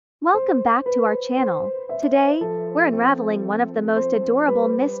Welcome back to our channel. Today, we're unraveling one of the most adorable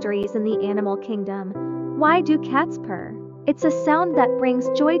mysteries in the animal kingdom. Why do cats purr? It's a sound that brings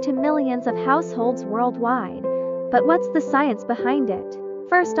joy to millions of households worldwide. But what's the science behind it?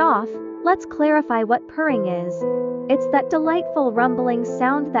 First off, let's clarify what purring is. It's that delightful rumbling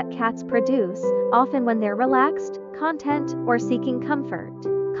sound that cats produce, often when they're relaxed, content, or seeking comfort.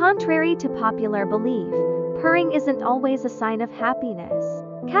 Contrary to popular belief, purring isn't always a sign of happiness.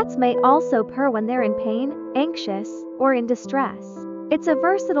 Cats may also purr when they're in pain, anxious, or in distress. It's a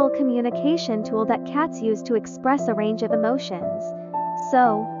versatile communication tool that cats use to express a range of emotions.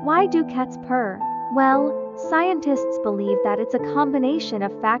 So, why do cats purr? Well, scientists believe that it's a combination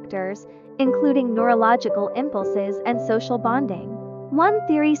of factors, including neurological impulses and social bonding. One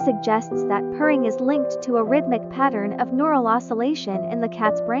theory suggests that purring is linked to a rhythmic pattern of neural oscillation in the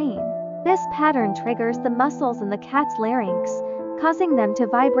cat's brain. This pattern triggers the muscles in the cat's larynx, causing them to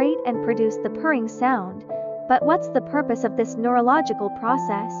vibrate and produce the purring sound. But what's the purpose of this neurological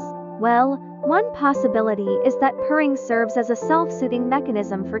process? Well, one possibility is that purring serves as a self-soothing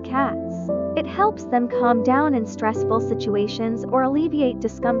mechanism for cats. It helps them calm down in stressful situations or alleviate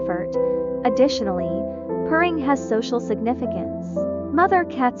discomfort. Additionally, purring has social significance. Mother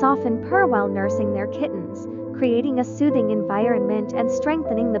cats often purr while nursing their kittens, creating a soothing environment and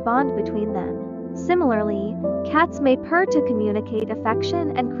strengthening the bond between them. Similarly, cats may purr to communicate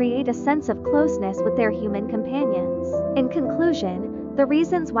affection and create a sense of closeness with their human companions. In conclusion, the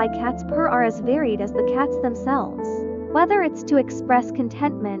reasons why cats purr are as varied as the cats themselves. Whether it's to express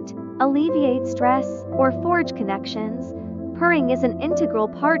contentment, alleviate stress, or forge connections, purring is an integral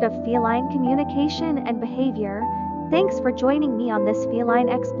part of feline communication and behavior. Thanks for joining me on this feline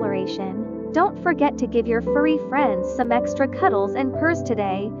exploration. Don't forget to give your furry friends some extra cuddles and purrs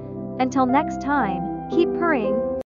today. Until next time, keep purring.